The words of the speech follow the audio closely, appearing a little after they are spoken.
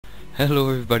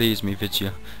Hello everybody, it's me Fitz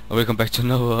here, and welcome back to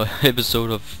another episode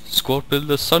of Squad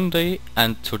Builder Sunday.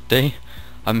 And today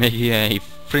I'm making a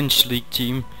French League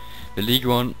team, the Ligue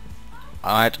 1.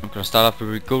 Alright, I'm gonna start off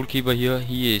with a goalkeeper here.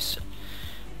 He is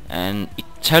an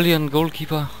Italian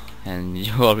goalkeeper, and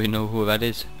you already know who that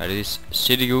is. That is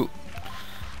Sidigu,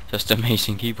 just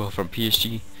amazing keeper from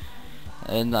PSG.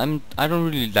 And I don't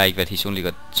really like that he's only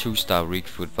got 2-star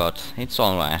recruit, but it's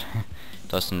alright.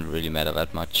 Doesn't really matter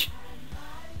that much.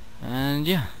 And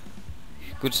yeah,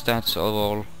 good stats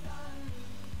overall.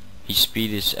 His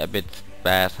speed is a bit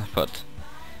bad, but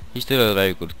he's still a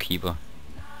very good keeper,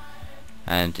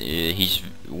 and he's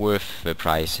worth the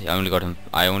price. I only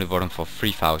bought him for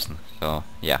 3,000. So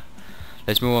yeah,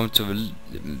 let's move on to the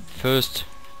first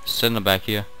center back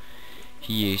here.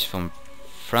 He is from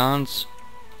France,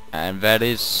 and that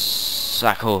is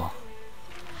Sako.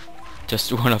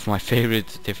 Just one of my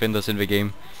favorite defenders in the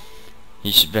game.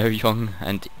 He's very young,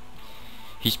 and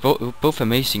he's both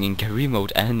amazing in career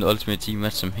mode and Ultimate Team.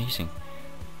 That's amazing.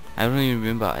 I don't even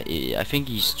remember. I think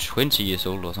he's 20 years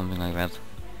old or something like that.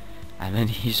 And then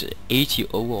he's 80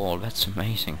 overall. That's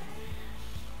amazing.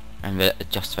 And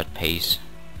just that pace.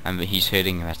 And he's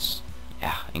hitting. That's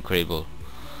incredible.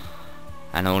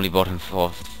 And I only bought him for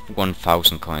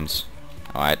 1,000 coins.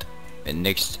 Alright. The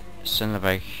next center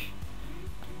back.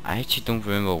 I actually don't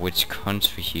remember which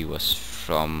country he was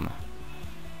from.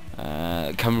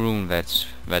 Cameroon, that's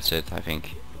it, I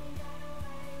think.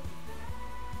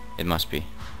 It must be.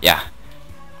 Yeah.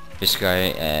 This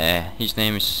guy, his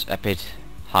name is a bit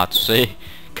hard to say.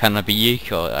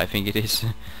 Cannabiyik, or I think it is.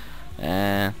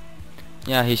 Yeah,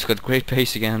 he's got great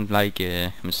pace again, like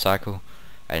Misako,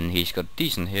 and he's got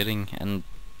decent hitting and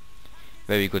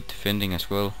very good defending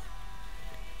as well.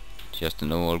 Just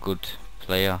an overall good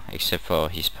player, except for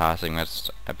his passing, that's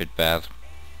a bit bad.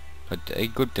 But a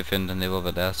good defender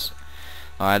nevertheless.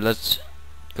 Alright, let's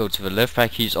go to the left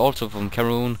back. He's also from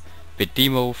Cameroon.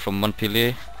 Bedimo from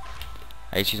Montpellier.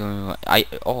 I actually don't remember.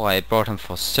 I bought him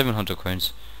for 700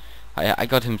 coins. I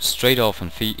got him straight off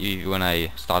when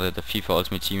I started the FIFA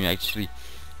Ultimate Team actually,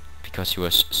 because he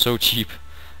was so cheap,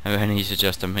 and then he's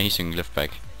just amazing left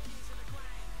back.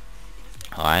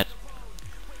 Alright,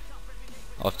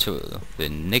 off to the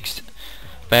next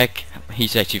back.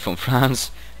 He's actually from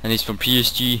France, and he's from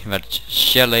PSG. That's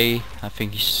Chalet, I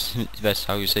think that's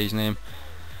how you say his name.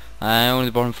 I only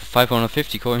bought him for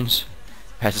 550 coins.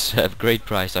 That's a great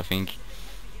price, I think.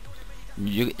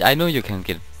 I know you can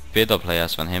get better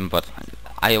players than him, but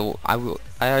I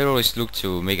always look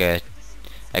to make a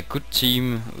good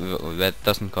team that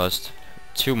doesn't cost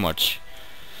too much.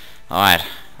 Alright,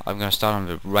 I'm gonna start on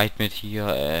the right mid here.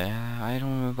 I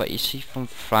don't remember, is he from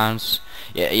France?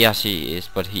 Yes he is,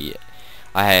 but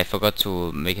I forgot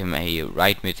to make him a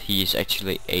right mid. He is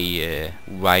actually a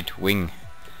right wing,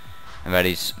 and that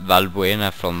is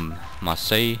Valbuena from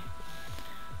Marseille.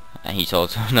 And he's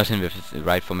also not in the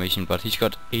right formation, but he's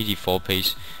got 84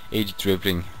 pace, 80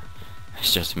 dribbling.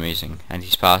 It's just amazing, and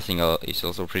his passing is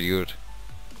also pretty good.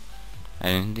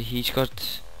 And he's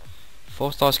got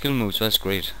 4-star skill moves. That's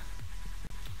great.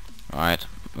 Alright,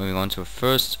 moving on to the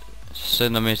first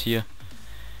center mid here.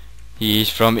 He is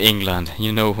from England.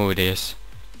 You know who it is.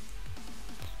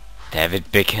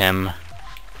 David Beckham.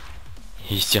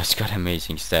 He's just got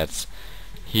amazing stats.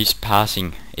 His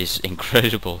passing is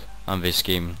incredible on this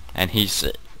game, and his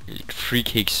free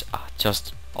kicks are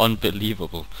just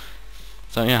unbelievable.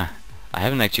 So yeah, I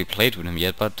haven't actually played with him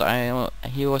yet, but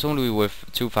he was only worth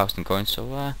 2,000 coins,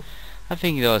 so I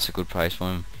think that was a good price for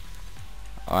him.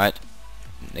 Alright,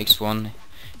 next one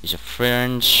is a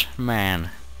French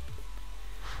man.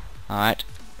 Alright,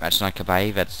 that's not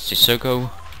Kabay, that's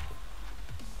Sissoko.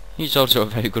 He's also a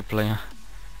very good player,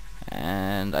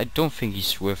 and I don't think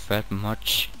he's worth that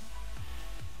much.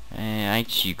 I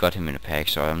actually got him in a pack,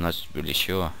 so I'm not really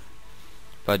sure.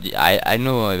 But I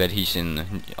know that he's in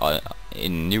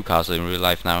Newcastle in real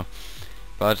life now.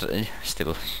 But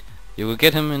still, you will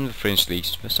get him in the French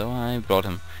leagues, so I brought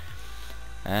him.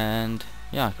 And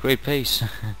yeah, great pace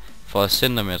for a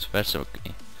center mid. That's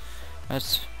okay.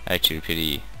 That's actually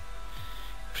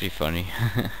pretty funny.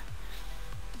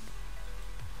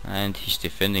 And his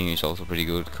defending is also pretty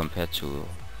good compared to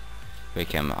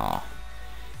Beckham.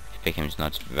 Beckham is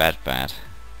not that bad,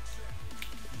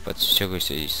 but Sissoko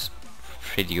is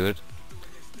pretty good.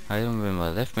 I don't remember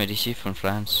left mid. Is he from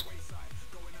France?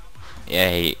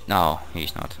 Yeah, no,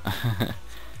 he's not.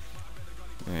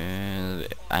 I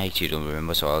actually don't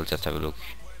remember, so I'll just have a look.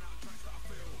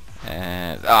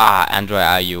 Andre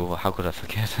Ayew, how could I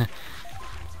forget?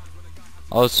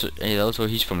 Also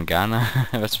he's from Ghana.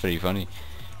 That's pretty funny.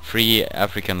 3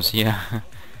 Africans here.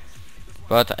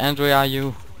 But Andre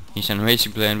Ayew, He's an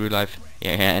amazing player in real life,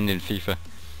 yeah, and in FIFA.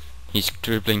 He's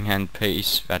dribbling and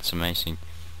pace, that's amazing.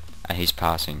 And he's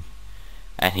passing.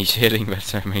 And he's hitting,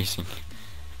 that's amazing.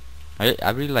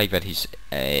 I really like that he's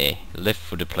a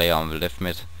left-footed player on the left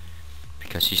mid.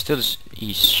 Because his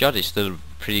shot is still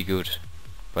pretty good.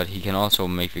 But he can also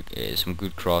make some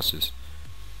good crosses.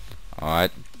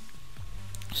 Alright.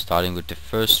 Starting with the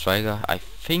first striker. I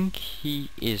think he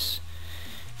is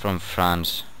from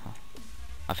France.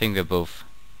 I think we're both.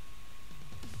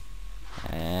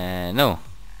 No.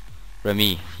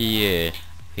 Remy.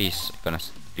 He's gonna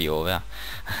be over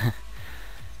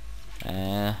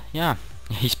there. Yeah.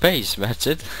 He's pace, that's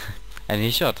it. And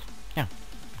he shot. Yeah.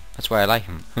 That's why I like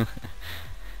him.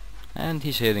 And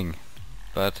he's hitting.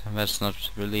 But that's not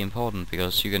really important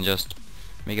because you can just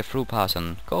make a through pass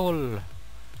and goal.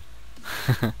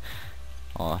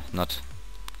 Or not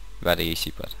very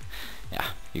easy, but yeah,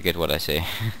 you get what I say.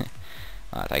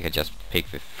 Alright, I could just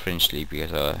pick the French League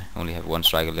because I only have one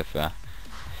striker left there.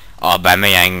 Oh,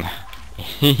 Aubameyang!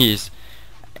 He is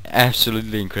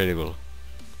absolutely incredible.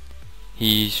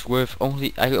 He's worth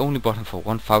I only bought him for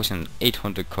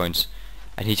 1,800 coins,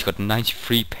 and he's got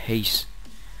 93 pace.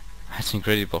 That's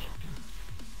incredible.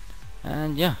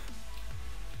 And yeah,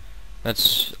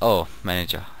 that's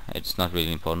manager. It's not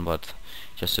really important, but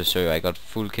just to show you, I got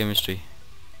full chemistry.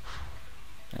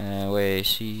 Where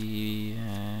is he?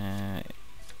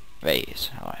 There he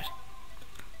is. Alright,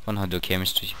 100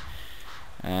 chemistry,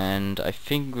 and I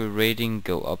think the rating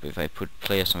go up if I put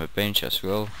players on the bench as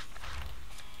well.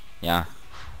 Yeah,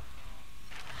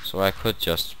 so I could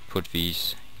just put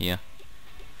these here,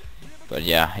 but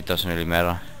yeah, it doesn't really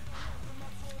matter.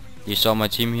 You saw my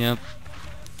team here.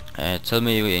 Tell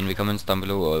me in the comments down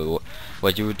below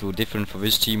what you would do different for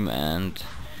this team, and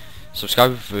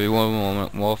subscribe if you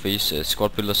want more of these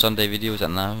Squad Builder Sunday videos,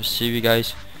 and I'll see you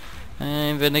guys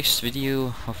in the next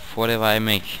video of whatever I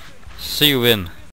make. See you then.